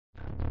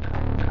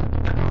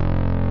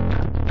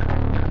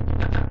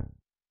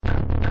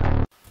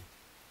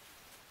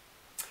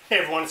Hey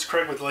everyone, it's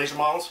Craig with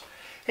LazerModels.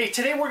 Hey,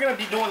 today we're going to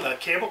be doing the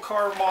cable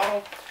car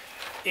model,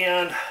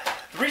 and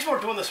the reason we're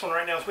doing this one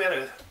right now is we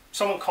had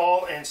someone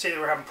call and say they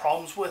were having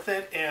problems with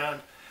it, and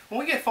when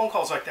we get phone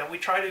calls like that, we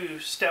try to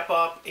step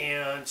up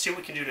and see what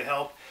we can do to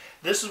help.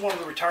 This is one of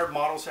the retired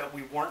models that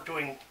we weren't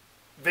doing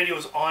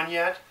videos on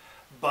yet,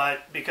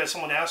 but because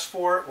someone asked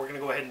for it, we're going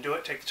to go ahead and do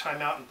it, take the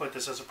time out and put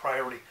this as a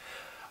priority.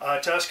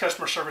 To us,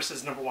 customer service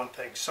is the #1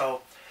 thing.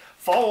 So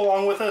follow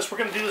along with us. We're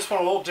going to do this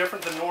one a little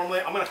different than normally.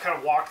 I'm going to kind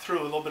of walk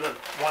through a little bit of,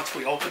 once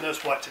we open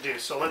this, what to do.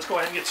 So let's go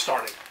ahead and get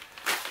started.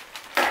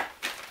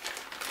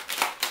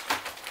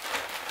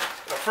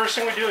 The first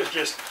thing we do is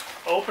just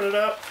open it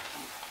up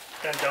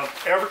and dump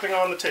everything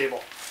on the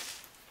table.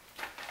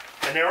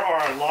 And there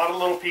are a lot of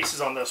little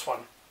pieces on this one.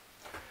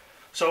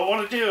 So what I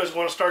want to do is I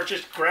want to start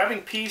just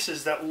grabbing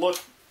pieces that look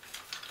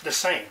the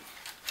same.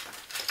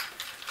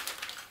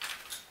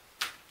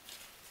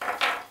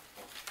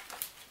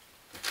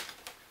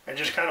 And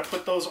just kind of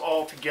put those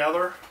all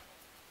together.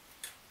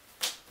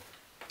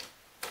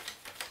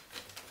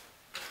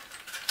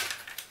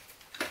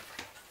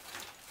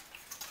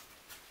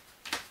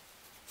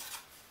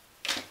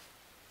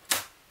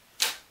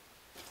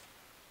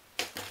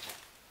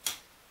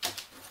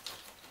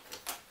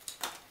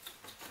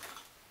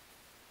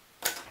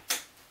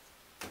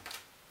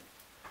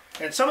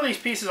 And some of these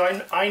pieces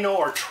I know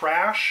are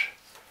trash,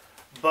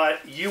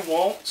 but you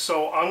won't,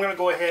 so I'm going to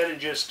go ahead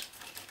and just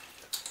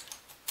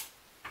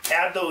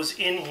add those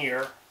in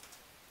here,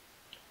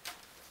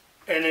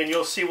 and then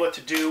you'll see what to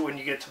do when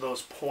you get to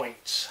those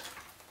points.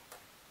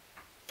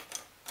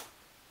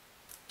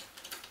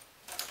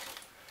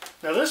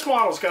 Now this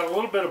model's got a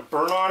little bit of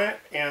burn on it,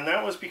 and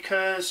that was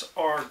because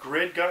our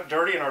grid got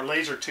dirty and our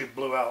laser tube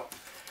blew out.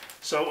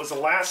 So it was the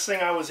last thing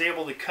I was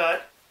able to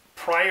cut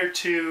prior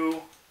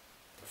to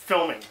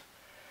filming,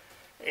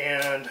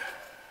 and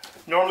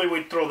normally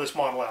we'd throw this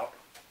model out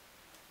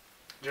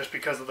just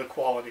because of the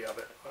quality of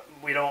it.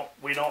 We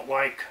don't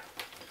like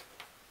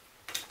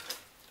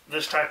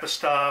this type of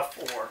stuff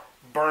or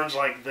burns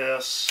like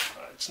this.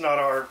 It's not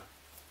our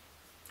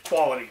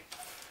quality.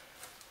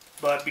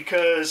 But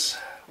because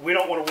we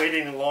don't want to wait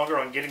any longer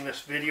on getting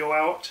this video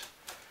out,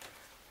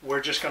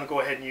 we're just going to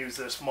go ahead and use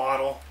this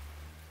model.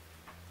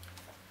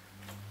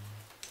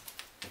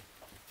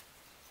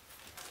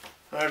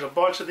 There's a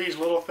bunch of these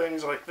little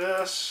things like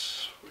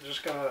this. We're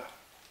just going to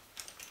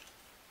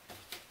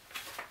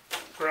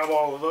grab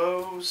all of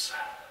those.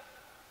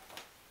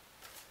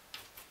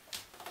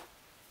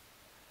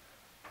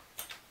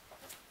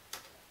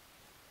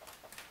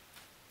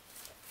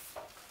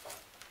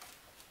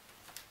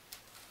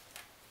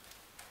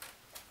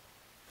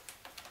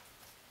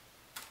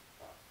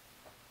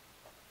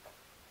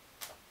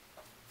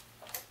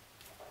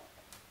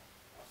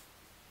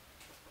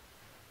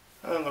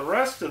 And the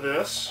rest of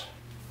this,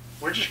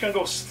 we're just going to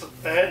go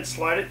ahead and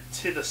slide it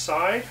to the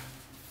side.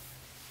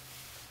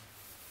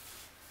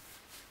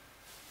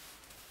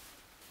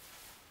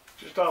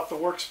 Just off the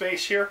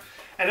workspace here.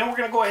 And then we're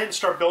going to go ahead and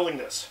start building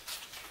this.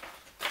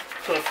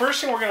 So the first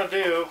thing we're going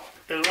to do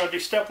is we're going to do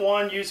step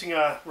 1 using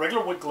a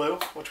regular wood glue,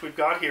 which we've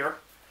got here.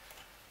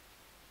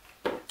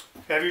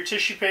 Have your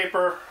tissue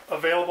paper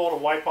available to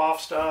wipe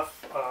off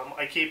stuff.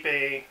 I keep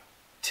a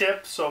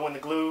tip, so when the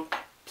glue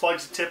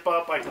plugs the tip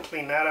up, I can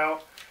clean that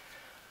out.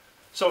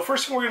 So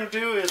first thing we're going to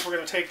do is we're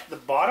going to take the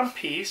bottom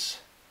piece,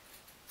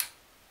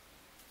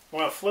 we're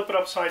going to flip it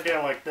upside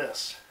down like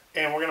this,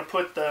 and we're going to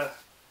put the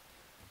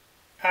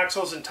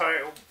axles and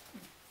tire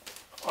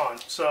on.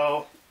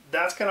 So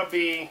that's going to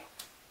be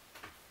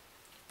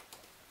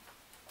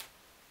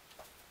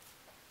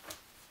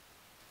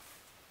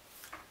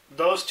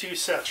those two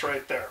sets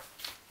right there.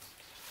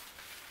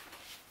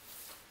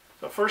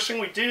 The first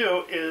thing we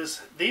do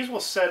is these will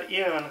set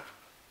in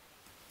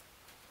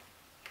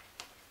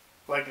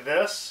like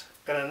this,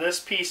 and then this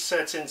piece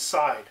sets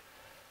inside.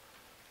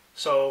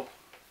 So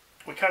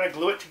we kind of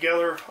glue it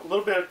together a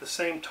little bit at the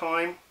same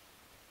time.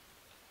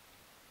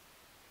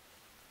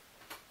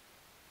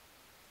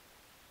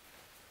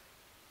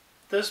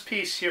 This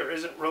piece here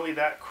isn't really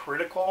that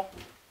critical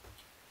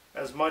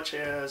as much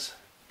as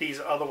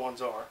these other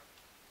ones are.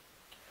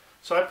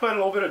 So I put a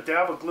little bit of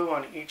dab of glue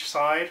on each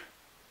side.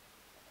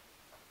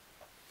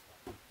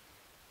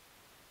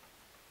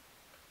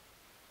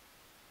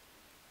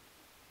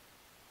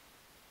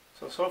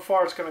 So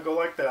far it's going to go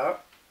like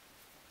that.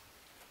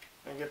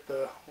 And get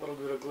the little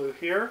bit of glue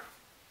here.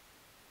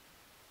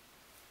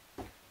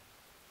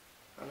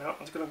 And that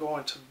one's going to go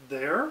into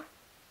there.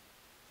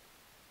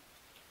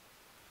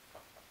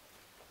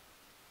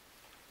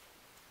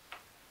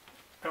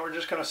 And we're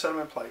just going to set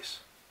them in place.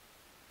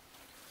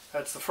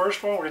 That's the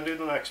first one. We're going to do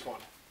the next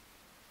one.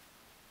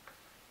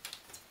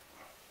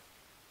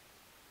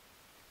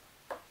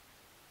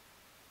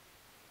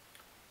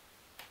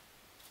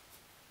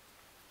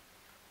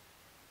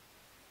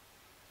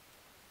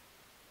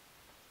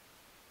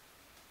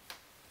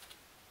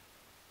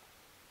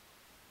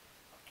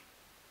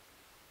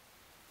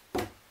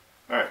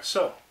 Alright,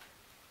 so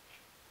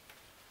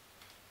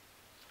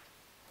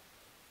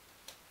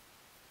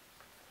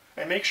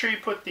And make sure you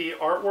put the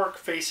artwork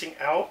facing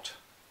out.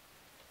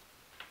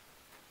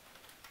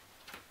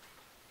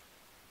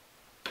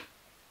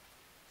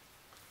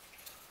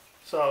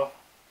 So,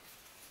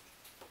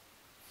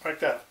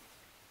 like that.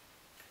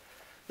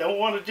 Then what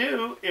we want to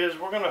do is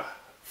we're going to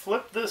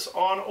flip this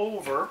on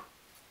over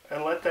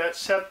and let that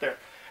set there.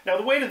 Now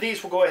the weight of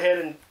these will go ahead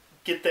and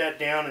get that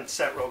down and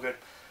set real good.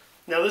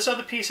 Now this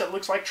other piece that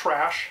looks like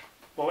trash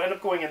will end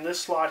up going in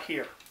this slot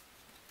here.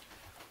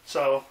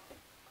 So,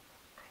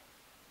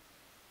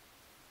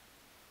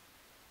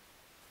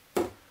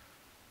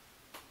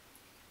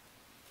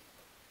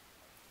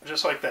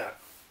 just like that.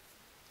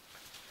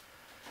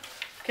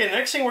 Okay, the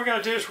next thing we're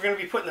going to do is we're going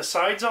to be putting the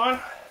sides on.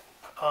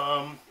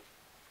 I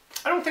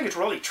don't think it's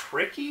really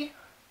tricky,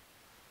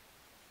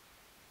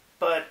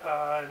 but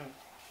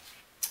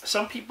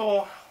some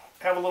people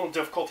have a little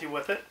difficulty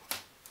with it.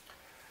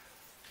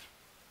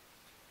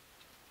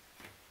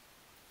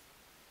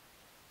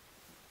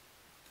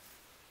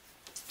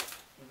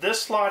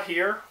 This slot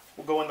here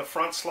will go in the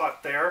front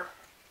slot there,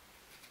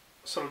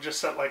 so it'll just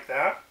set like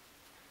that.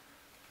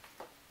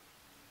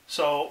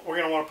 So we're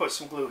going to want to put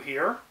some glue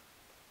here.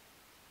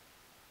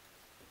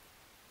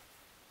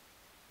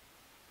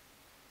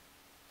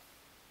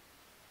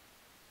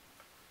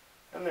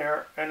 And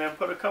there, and then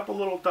put a couple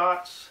little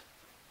dots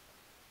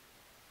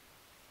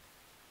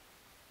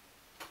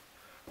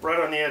right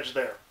on the edge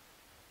there.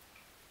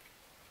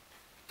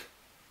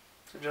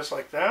 So just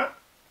like that.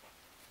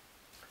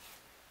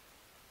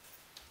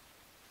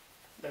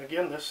 Then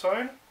again this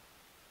side.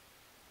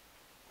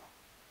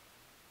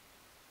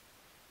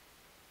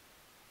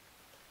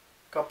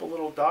 Couple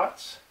little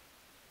dots.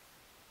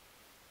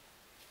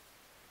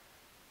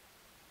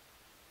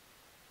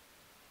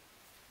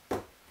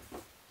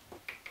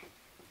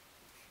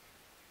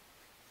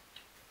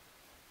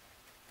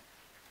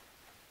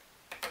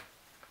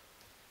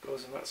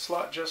 Goes in that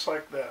slot just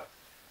like that.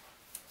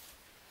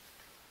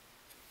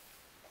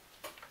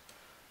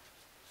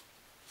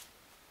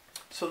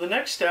 So the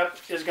next step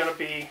is going to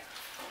be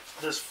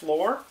this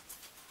floor.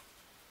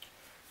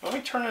 Let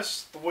me turn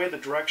this the way the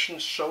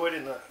directions show it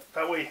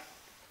that way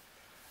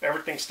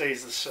everything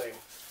stays the same.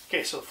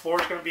 Okay, so the floor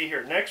is going to be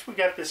here. Next we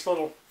got this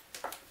little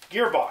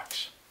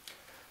gearbox.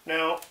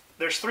 Now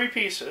there's 3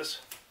 pieces.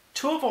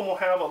 2 of them will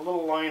have a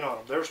little line on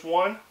them. There's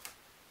one,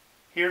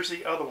 here's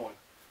the other one.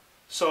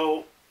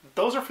 So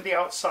those are for the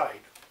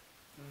outside.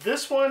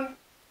 This one,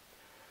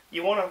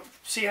 you want to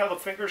see how the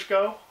fingers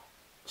go.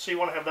 So you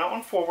want to have that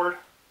one forward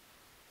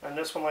and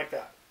this one like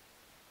that.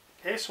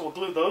 Okay, so we'll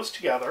glue those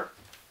together.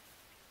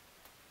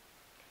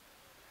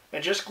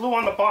 And just glue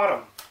on the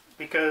bottom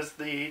because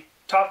the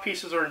top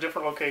pieces are in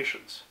different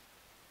locations.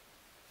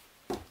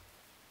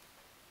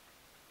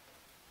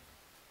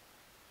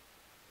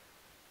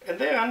 And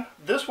then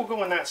this will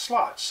go in that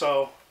slot.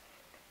 So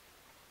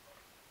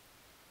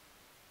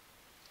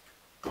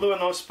glue in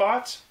those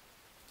spots.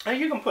 Now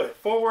you can put it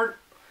forward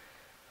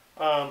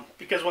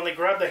because when they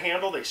grab the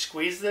handle they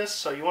squeeze this,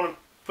 so you want to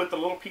put the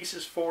little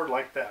pieces forward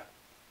like that.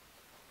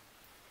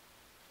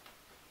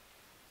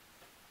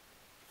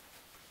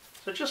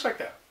 So just like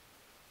that.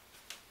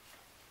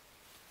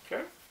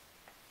 Okay.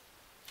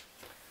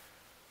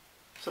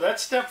 So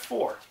that's step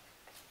 4.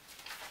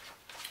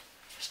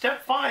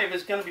 Step 5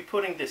 is going to be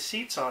putting the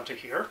seats onto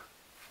here.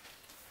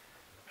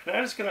 And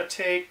that is going to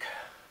take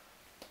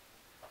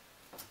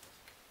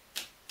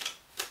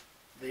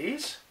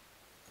these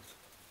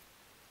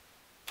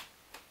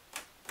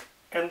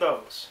and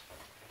those.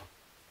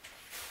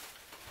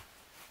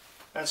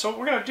 And so what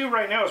we're going to do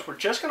right now is we're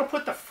just going to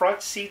put the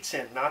front seats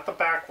in, not the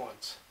back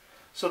ones.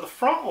 So the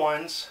front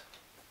ones,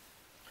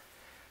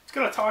 it's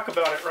going to talk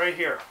about it right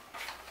here.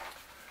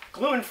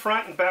 Glue in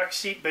front and back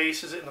seat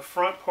bases in the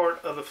front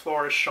part of the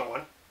floor is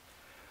shown.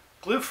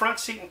 Glue front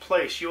seat in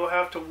place. You will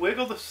have to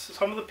wiggle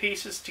some of the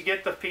pieces to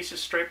get the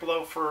pieces straight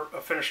below for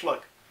a finished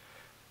look.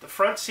 The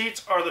front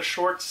seats are the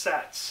short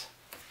sets.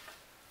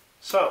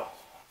 So,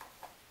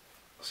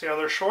 see how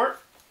they're short?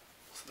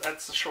 So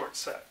that's the short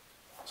set.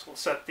 So we'll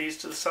set these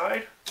to the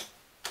side.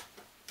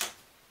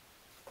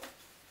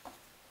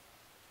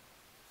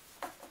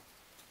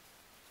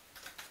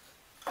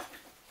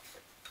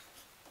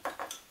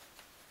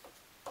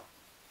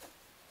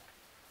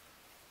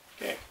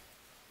 Okay,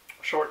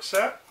 short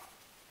set.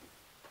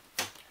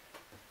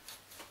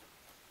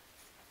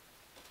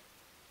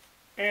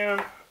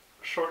 And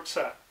short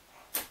set.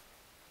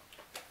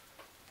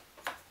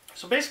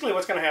 So basically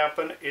what's going to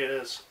happen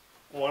is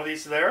one of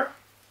these there,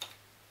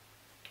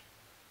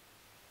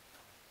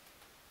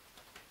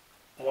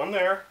 one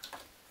there,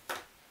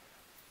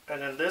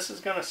 and then this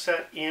is going to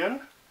set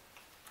in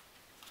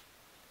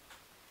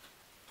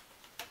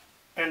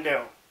and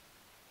down.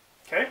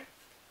 Okay?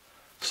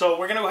 So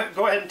we're going to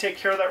go ahead and take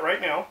care of that right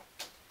now.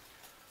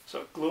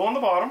 So glue on the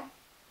bottom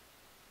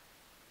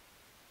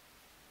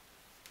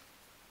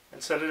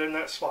and set it in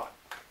that slot.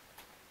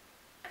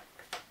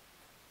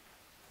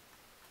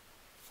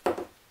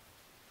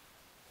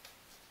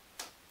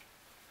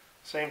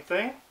 Same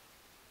thing.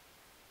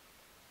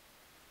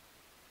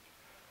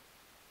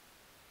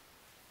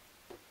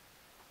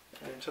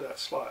 And into that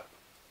slot.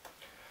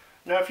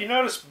 Now if you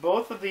notice,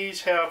 both of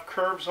these have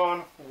curves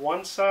on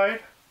one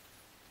side.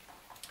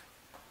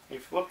 If you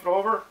flip it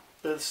over,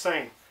 they're the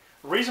same.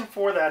 The reason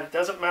for that, it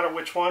doesn't matter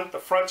which one, the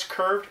front's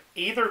curved,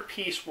 either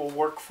piece will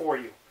work for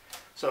you.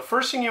 So the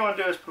first thing you want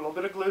to do is put a little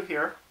bit of glue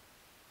here,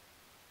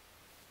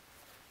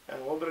 and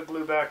a little bit of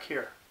glue back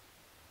here.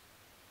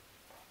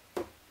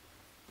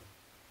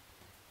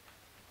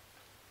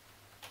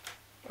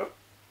 Oh.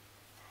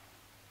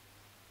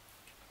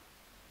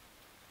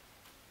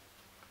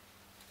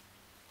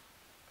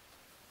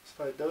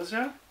 Slide those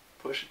in,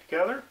 push it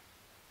together.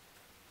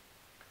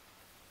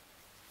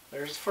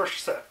 There's the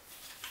first set.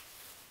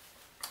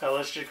 Now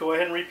let's just go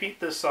ahead and repeat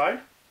this side.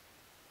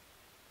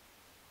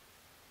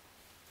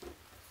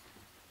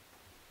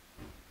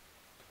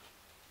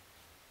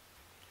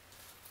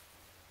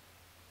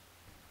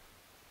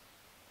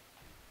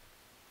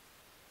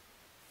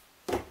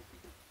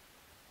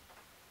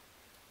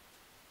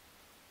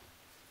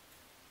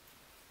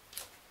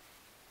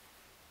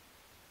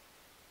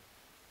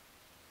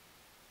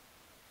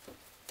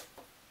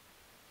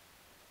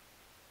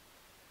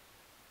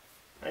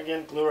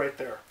 Again, glue right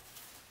there.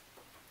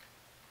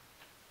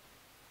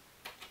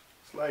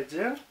 Slides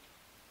in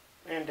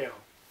and down.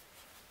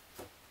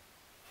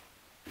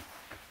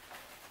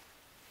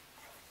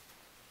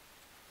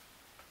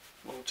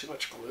 A little too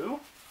much glue.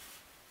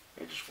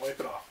 You just wipe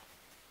it off.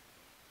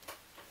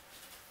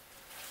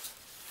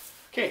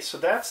 Okay, so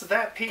that's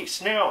that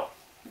piece. Now,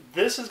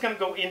 this is going to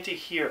go into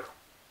here.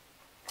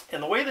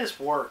 And the way this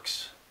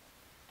works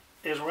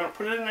is we're going to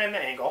put it in an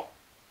angle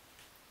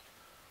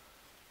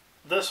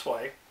this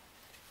way.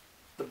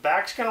 The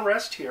back's going to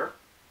rest here.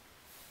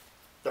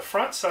 The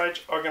front sides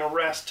are going to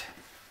rest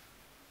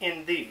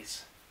in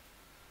these.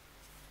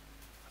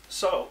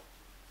 So,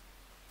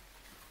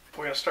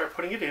 we're going to start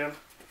putting it in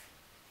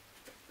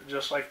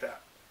just like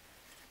that.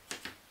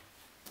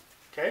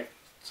 Okay,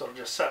 so it'll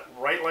just set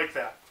right like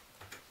that.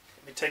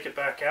 Let me take it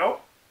back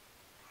out.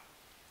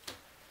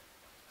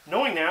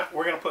 Knowing that,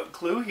 we're going to put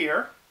glue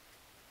here.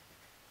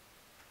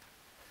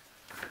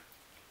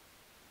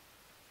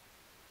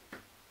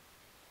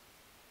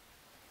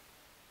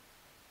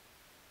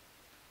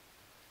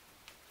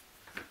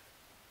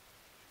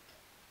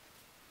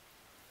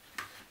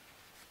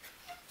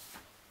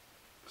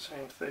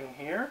 Same thing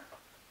here.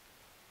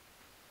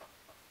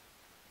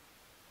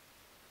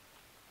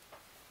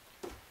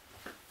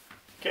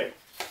 Okay.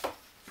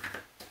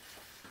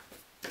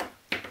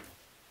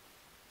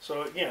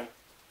 So again,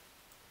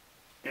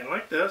 in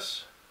like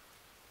this,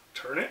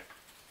 turn it,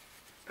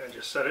 and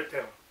just set it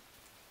down.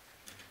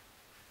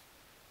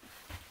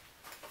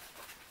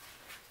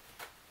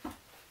 A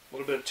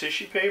little bit of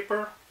tissue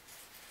paper.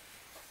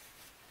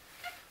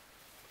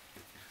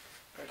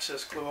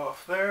 Excess glue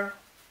off there.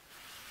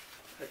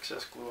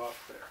 Excess glue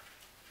off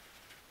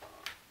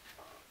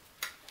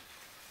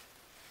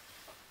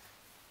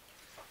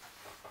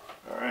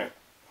there. Alright.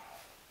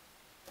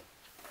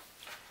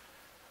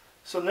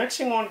 So the next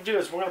thing we want to do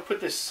is we're going to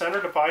put this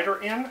center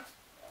divider in.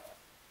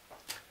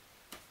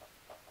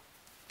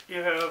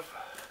 You have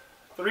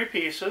 3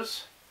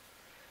 pieces.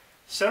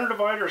 Center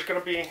divider is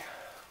going to be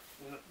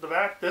the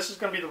back. This is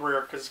going to be the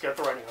rear because it's got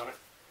the writing on it.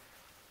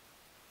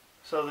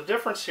 So the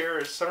difference here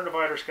is center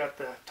divider's got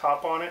the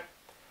top on it.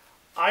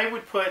 I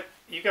would put,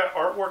 you got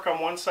artwork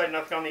on one side,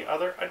 nothing on the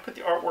other. I'd put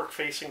the artwork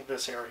facing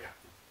this area.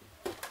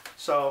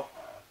 So,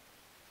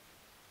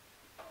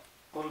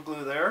 a little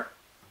glue there.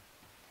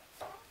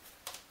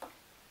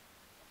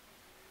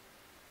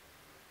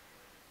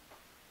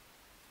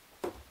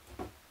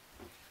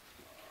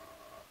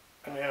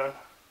 And then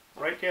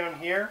right down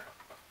here.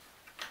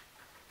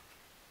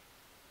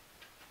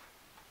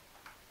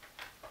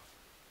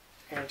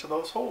 Into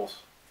those holes.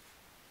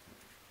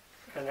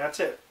 And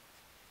that's it.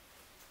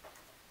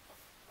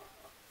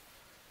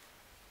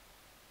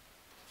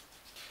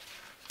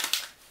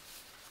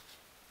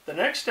 The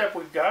next step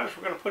we've got is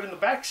we're going to put in the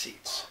back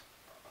seats.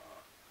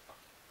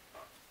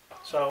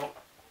 So,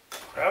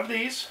 grab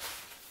these,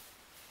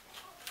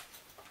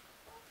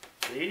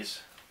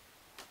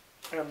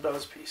 and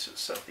those pieces.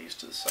 Set these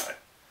to the side.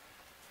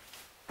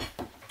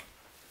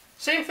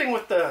 Same thing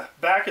with the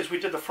back as we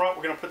did the front.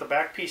 We're going to put the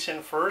back piece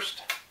in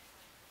first.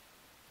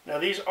 Now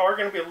these are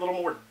going to be a little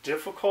more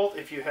difficult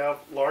if you have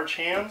large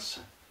hands.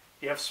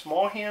 If you have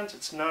small hands,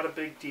 it's not a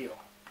big deal.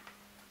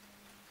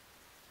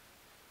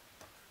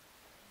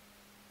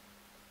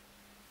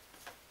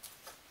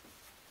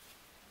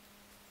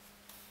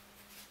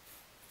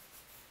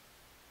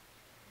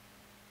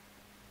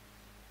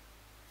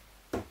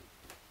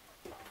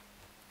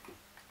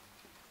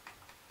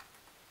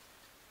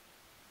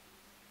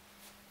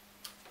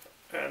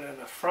 And then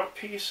the front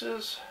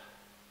pieces.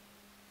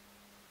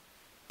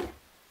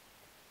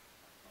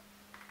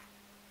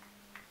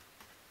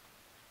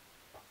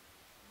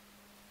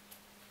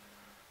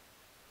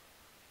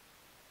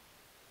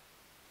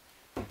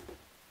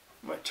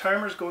 My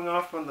timer's going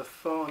off on the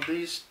phone.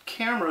 These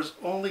cameras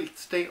only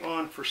stay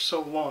on for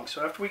so long.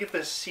 So after we get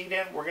this seat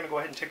in, we're going to go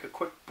ahead and take a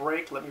quick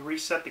break. Let me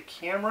reset the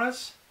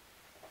cameras.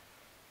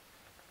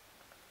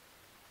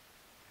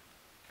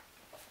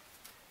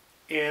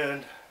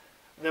 and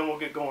then we'll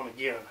get going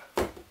again.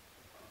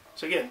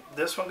 So again,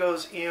 this one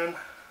goes in.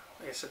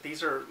 Like I said,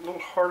 these are a little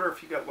harder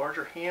if you've got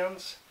larger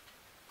hands.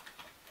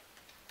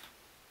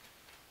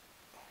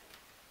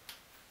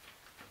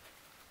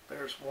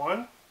 There's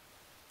one.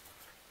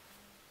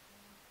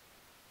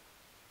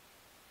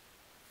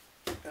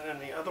 And then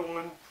the other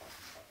one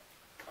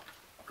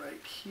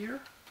right here.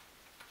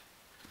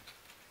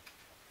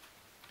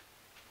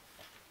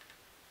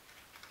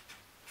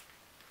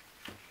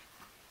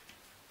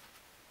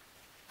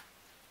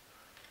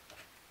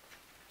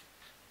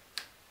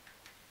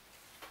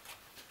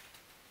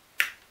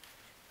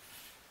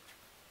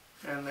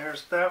 And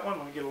there's that one.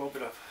 Let me get a little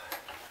bit of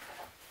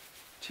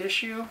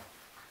tissue.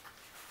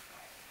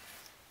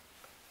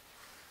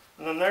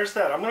 And then there's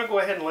that. I'm going to go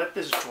ahead and let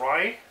this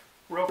dry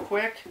real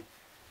quick,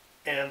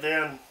 and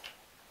then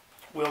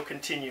we'll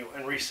continue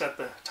and reset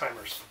the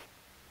timers.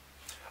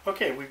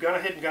 Okay, we've gone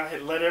ahead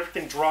and let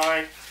everything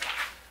dry.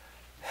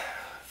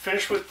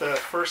 Finish with the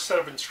first set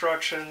of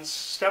instructions.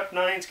 Step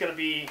 9 is going to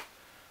be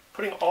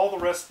putting all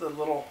the rest of the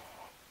little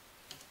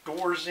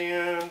doors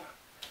in,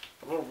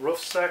 the little roof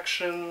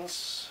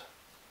sections.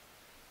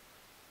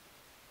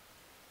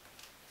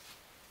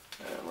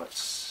 And let's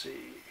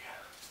see.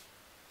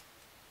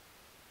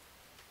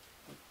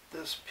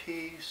 This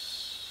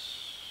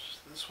piece,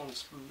 this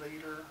one's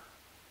later.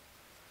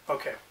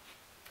 Okay.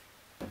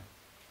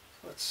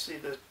 Let's see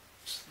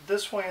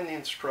this way in the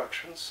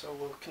instructions, so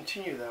we'll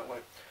continue that way.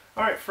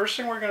 Alright, first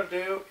thing we're going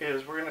to do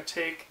is we're going to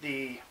take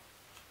the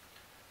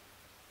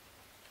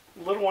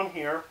little one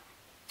here.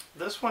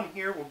 This one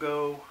here will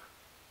go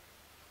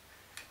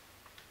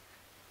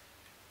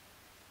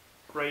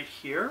right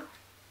here.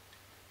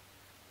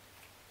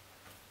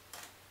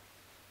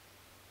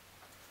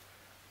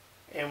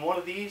 And one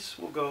of these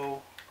will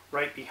go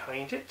right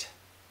behind it.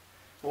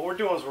 What we're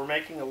doing is we're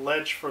making a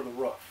ledge for the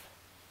roof.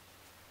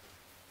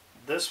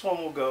 This one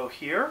will go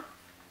here.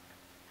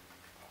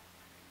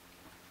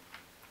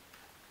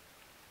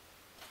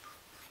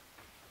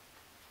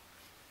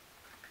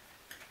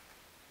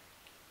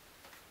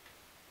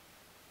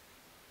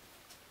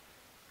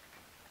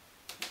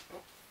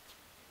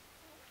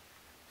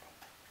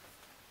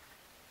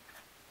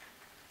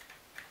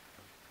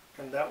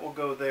 And that will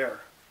go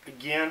there.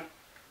 Again,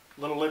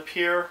 little lip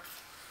here,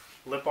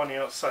 lip on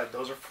the outside.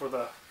 Those are for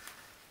the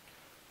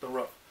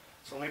roof.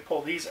 So let me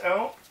pull these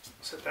out,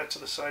 set that to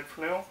the side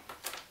for now.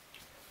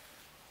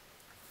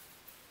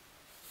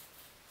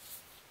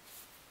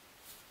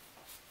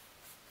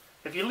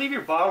 If you leave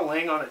your bottle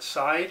laying on its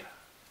side,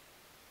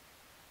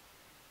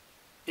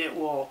 it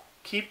will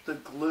keep the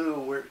glue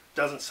where it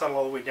doesn't settle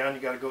all the way down.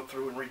 You got to go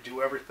through and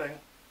redo everything.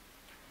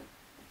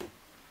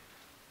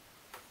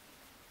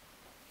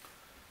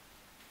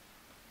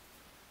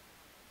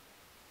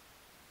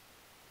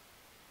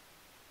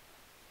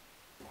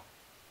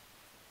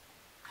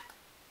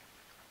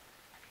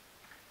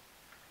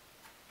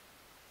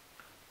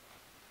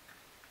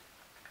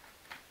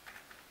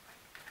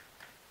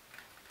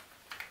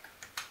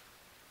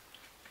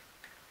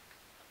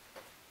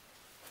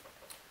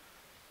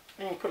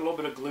 And you can put a little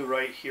bit of glue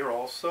right here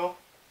also.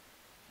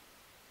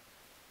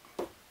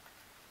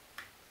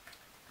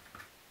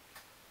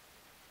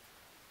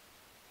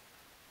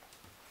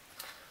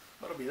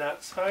 That'll be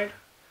that side.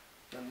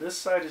 And this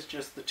side is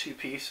just the two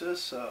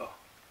pieces, so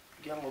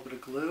again, a little bit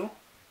of glue.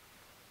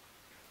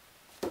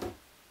 And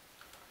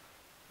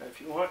if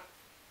you want,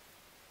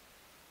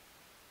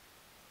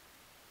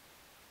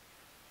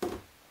 a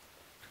little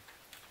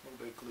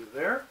bit of glue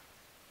there.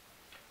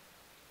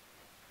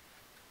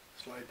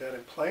 Slide that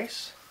in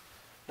place.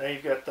 Now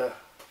you've got the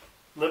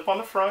lip on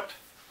the front,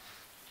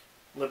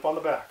 lip on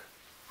the back.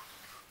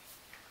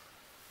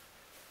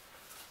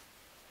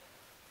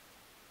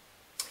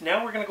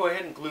 Now we're going to go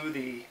ahead and glue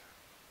the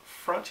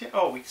front.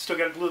 Oh, we still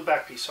got to glue the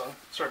back piece on.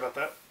 Sorry about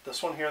that.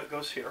 This one here that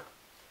goes here.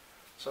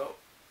 So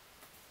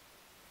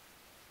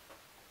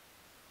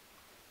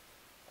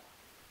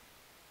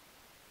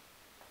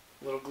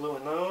a little glue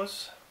in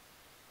those.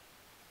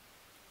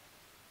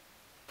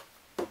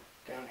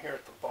 Down here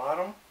at the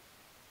bottom.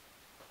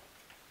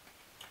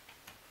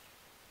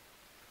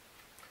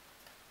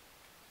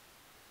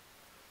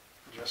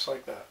 Just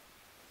like that.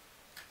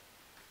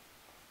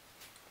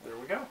 There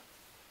we go.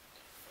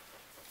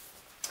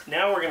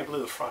 Now we're going to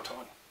glue the front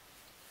on.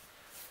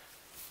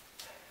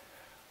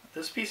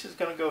 This piece is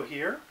going to go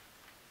here.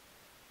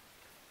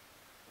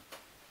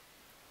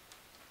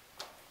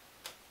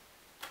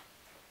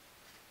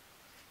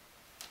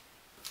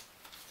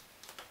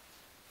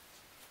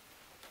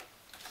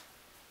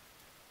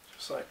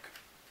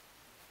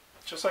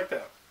 Just like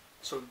that.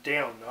 So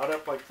down, not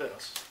up like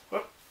this.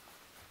 Whoop.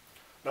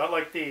 Not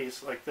like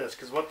these, like this,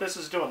 because what this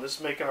is doing, this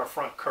is making our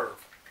front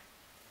curve.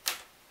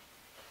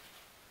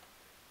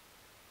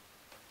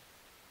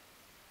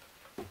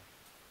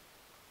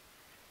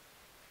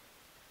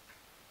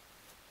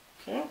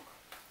 Okay.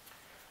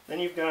 Then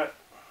you've got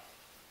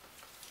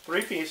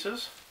 3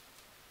 pieces.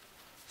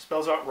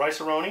 Spells out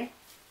rice-a-roni.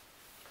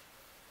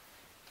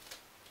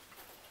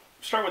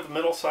 Start with the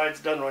middle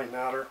sides, doesn't really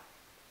matter.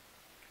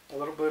 a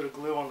little bit of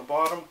glue on the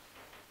bottom,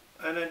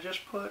 and then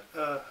just put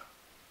a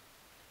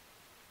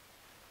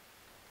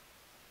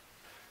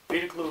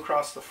bead of glue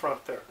across the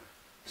front there.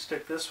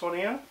 Stick this one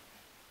in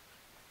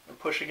and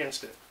push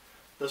against it.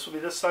 This will be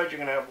this side. You're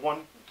going to have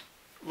one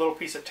little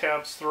piece of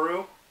tabs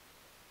through.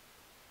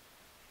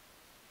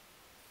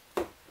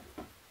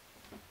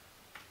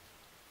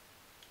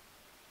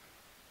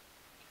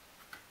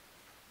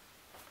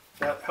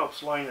 That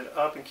helps line it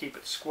up and keep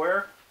it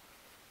square.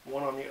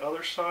 One on the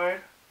other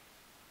side.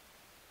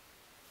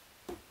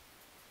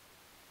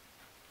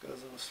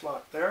 Goes in the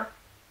slot there.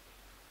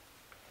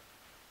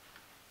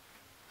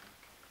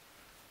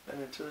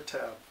 And into the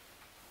tab.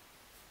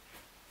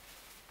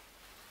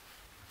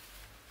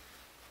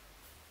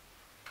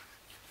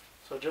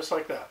 So just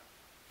like that.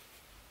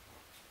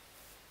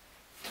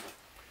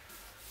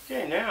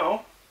 Okay,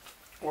 now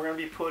we're going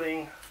to be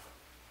putting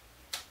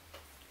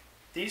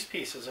these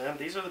pieces in.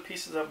 These are the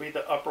pieces that will be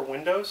the upper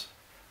windows.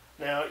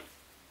 Now,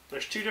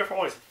 there's two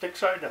different ways, the thick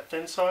side and the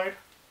thin side.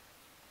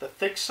 The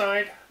thick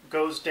side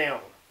goes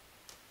down.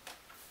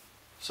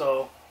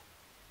 So,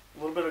 a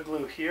little bit of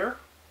glue here,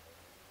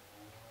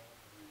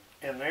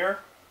 in there,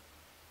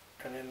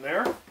 and in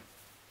there.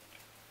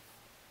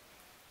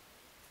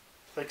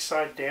 Thick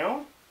side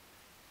down.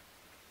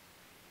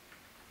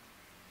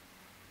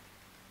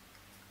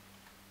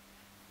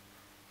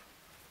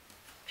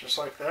 Just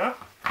like that.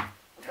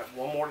 Got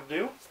one more to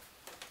do.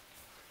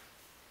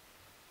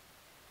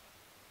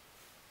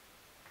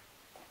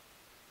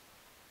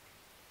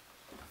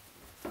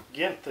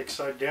 Again, thick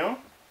side down.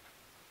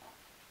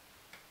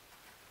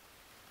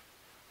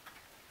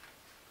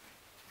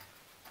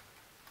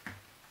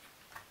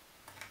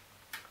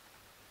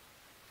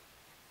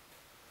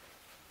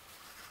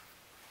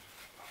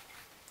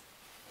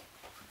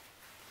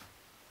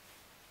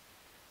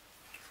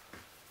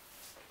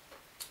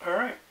 All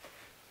right.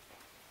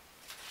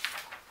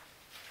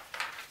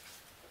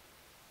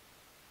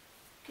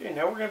 Okay,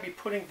 now we're going to be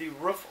putting the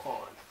roof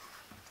on.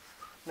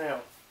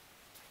 Now,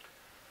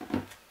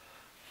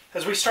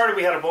 as we started,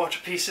 we had a bunch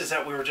of pieces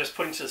that we were just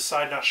putting to the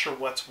side, not sure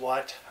what's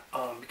what,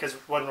 because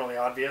it wasn't really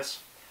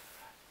obvious.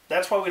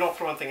 That's why we don't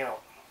throw anything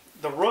out.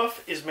 The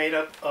roof is made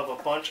up of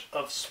a bunch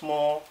of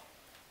small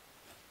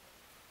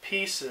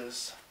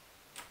pieces.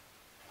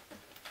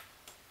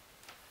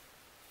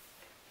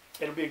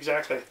 It'll be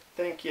exactly, I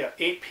think, yeah,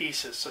 8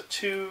 pieces. So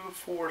 2,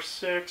 4,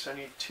 6, I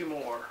need 2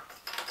 more.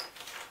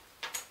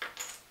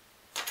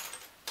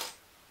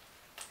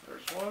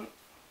 There's one,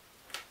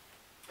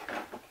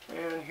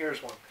 and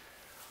here's one.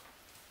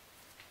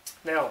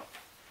 Now,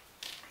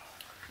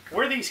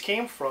 where these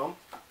came from,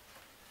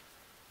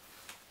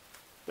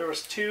 there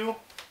was 2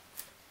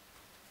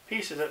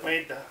 pieces that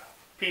made the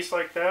piece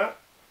like that.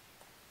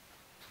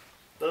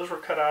 Those were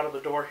cut out of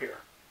the door here.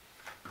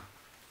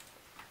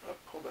 I'll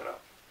pull that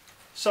up.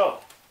 So,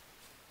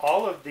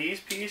 all of these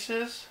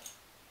pieces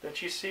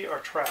that you see are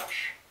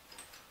trash.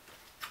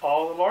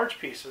 All the large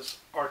pieces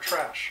are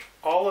trash.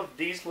 All of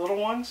these little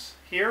ones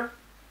here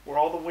were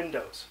all the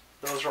windows.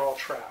 Those are all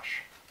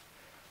trash.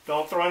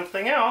 Don't throw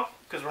anything out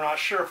because we're not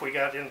sure if we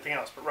got anything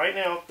else. But right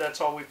now,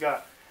 that's all we've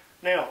got.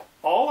 Now,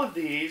 all of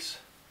these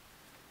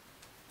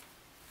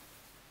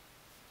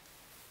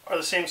are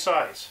the same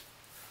size.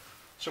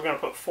 So we're going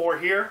to put 4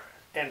 here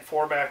and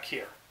 4 back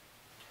here.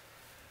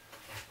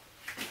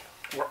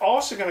 We're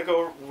also going to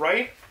go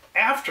right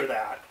after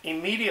that,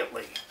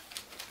 immediately,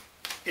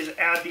 is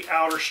add the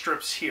outer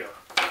strips here.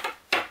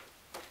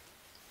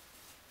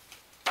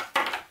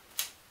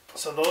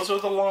 So those are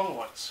the long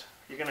ones.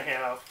 You're going to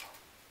have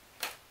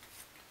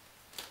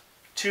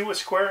 2 with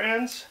square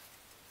ends,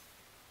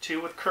 2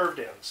 with curved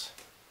ends.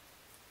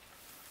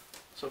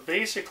 So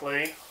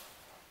basically,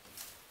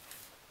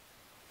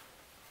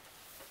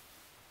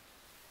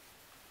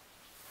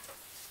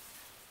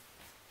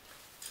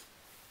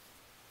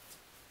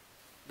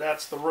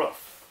 that's the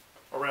roof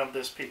around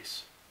this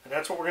piece. And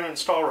that's what we're going to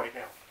install right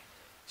now.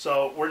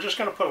 So we're just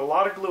going to put a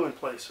lot of glue in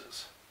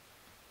places.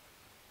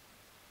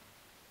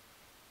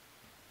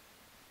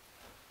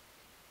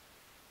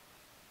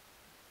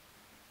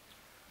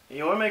 And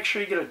you want to make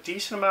sure you get a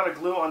decent amount of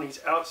glue on these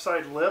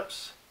outside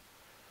lips,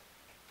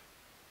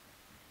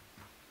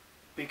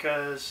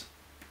 because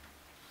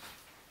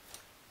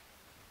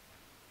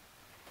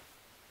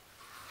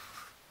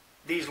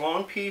these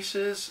long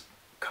pieces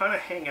kind of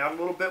hang out a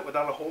little bit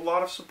without a whole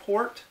lot of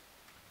support.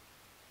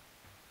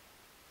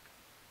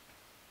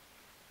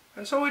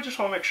 And so we just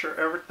want to make sure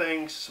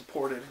everything's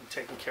supported and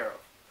taken care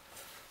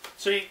of.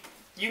 So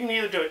you can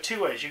either do it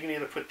 2 ways. You can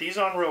either put these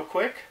on real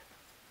quick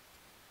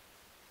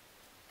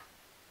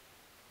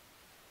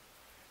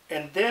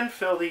and then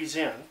fill these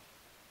in.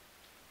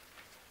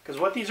 Because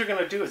what these are going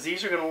to do is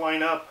these are going to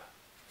line up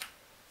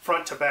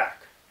front to back.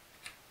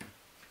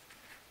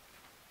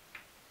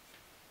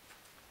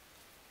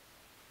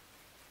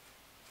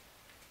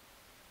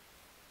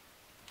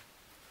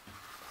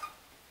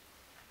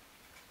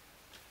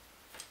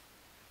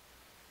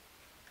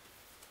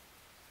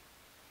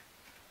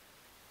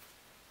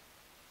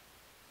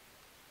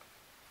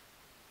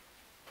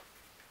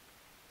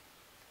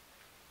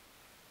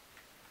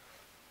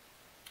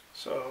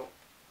 So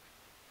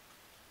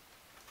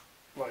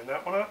line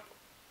that one up,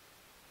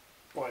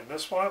 line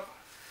this one up.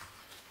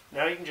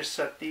 Now you can just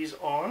set these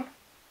on.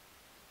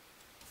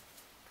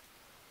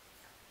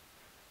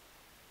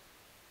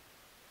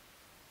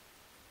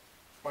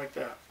 Like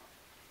that.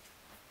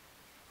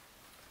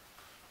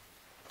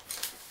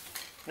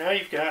 Now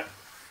you've got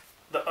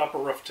the upper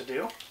roof to do.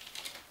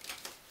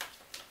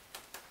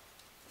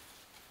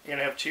 You're going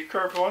to have two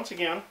curved ones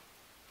again,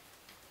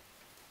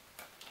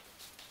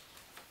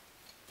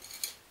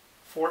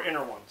 4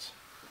 inner ones.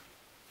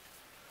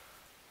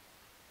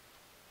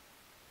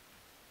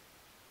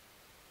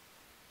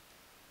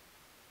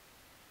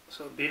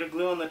 So a bead of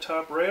glue on the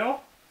top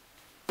rail.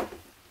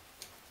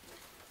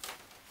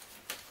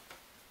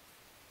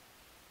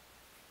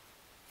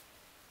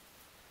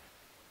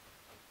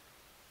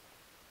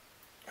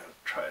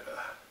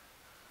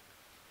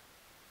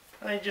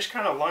 And you just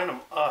kind of line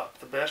them up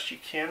the best you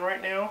can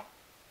right now.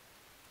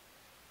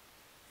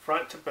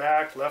 Front to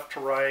back, left to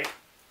right.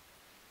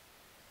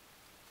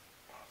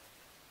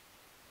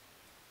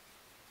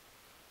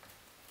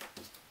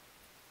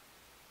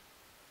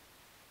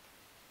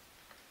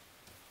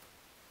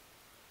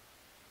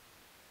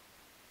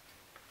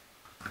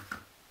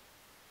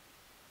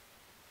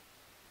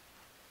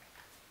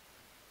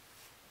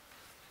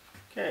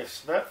 Okay,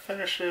 so that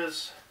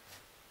finishes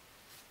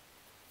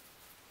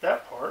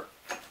that part.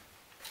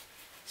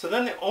 So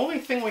then the only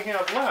thing we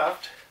have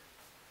left,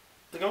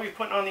 we're going to be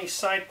putting on these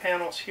side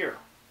panels here.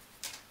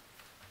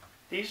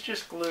 These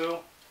just glue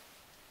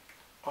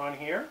on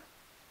here,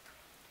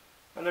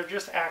 and they're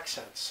just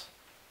accents.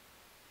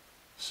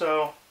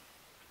 So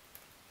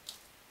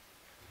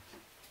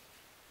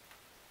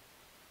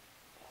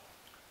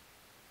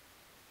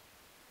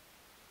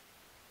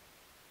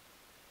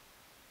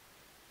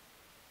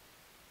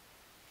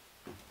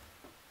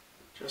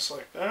just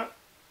like that.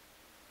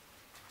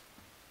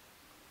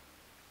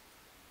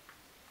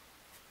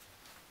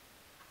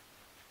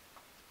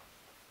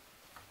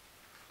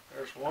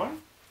 There's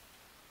one.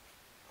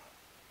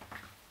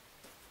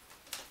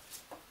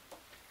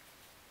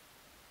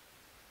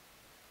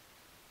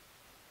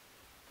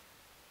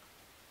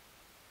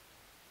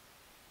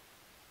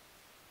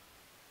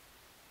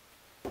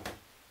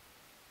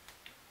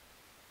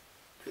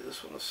 Do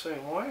this one the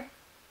same way.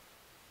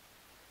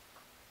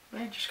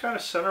 And you just got to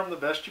center them the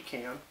best you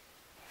can.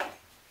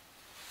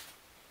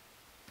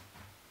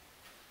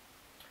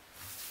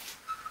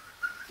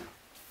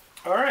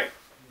 All right.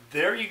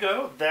 There you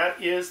go.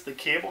 That is the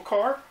cable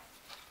car,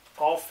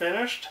 all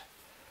finished.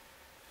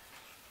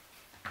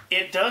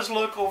 It does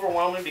look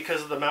overwhelming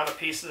because of the amount of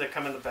pieces that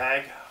come in the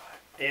bag,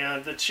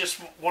 and it's just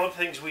one of the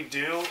things we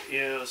do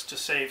is to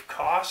save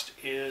cost,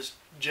 is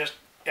just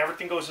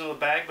everything goes into the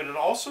bag, but it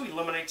also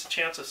eliminates the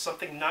chance of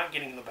something not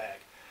getting in the bag,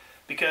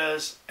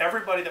 because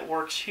everybody that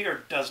works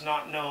here does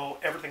not know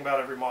everything about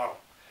every model.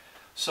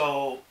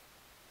 So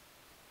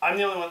I'm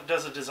the only one that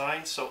does the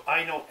design, so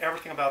I know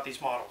everything about these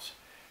models.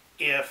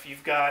 If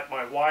you've got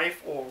my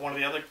wife or one of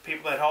the other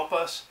people that help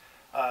us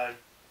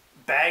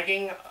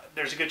bagging,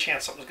 there's a good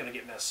chance something's going to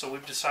get missed. So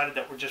we've decided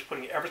that we're just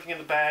putting everything in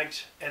the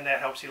bags, and that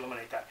helps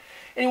eliminate that.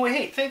 Anyway,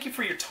 hey, thank you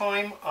for your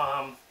time.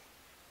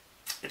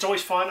 It's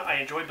always fun. I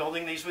enjoy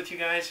building these with you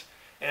guys,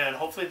 and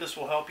hopefully this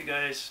will help you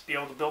guys be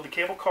able to build the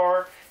cable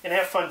car and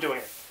have fun doing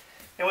it.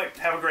 Anyway,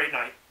 have a great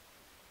night.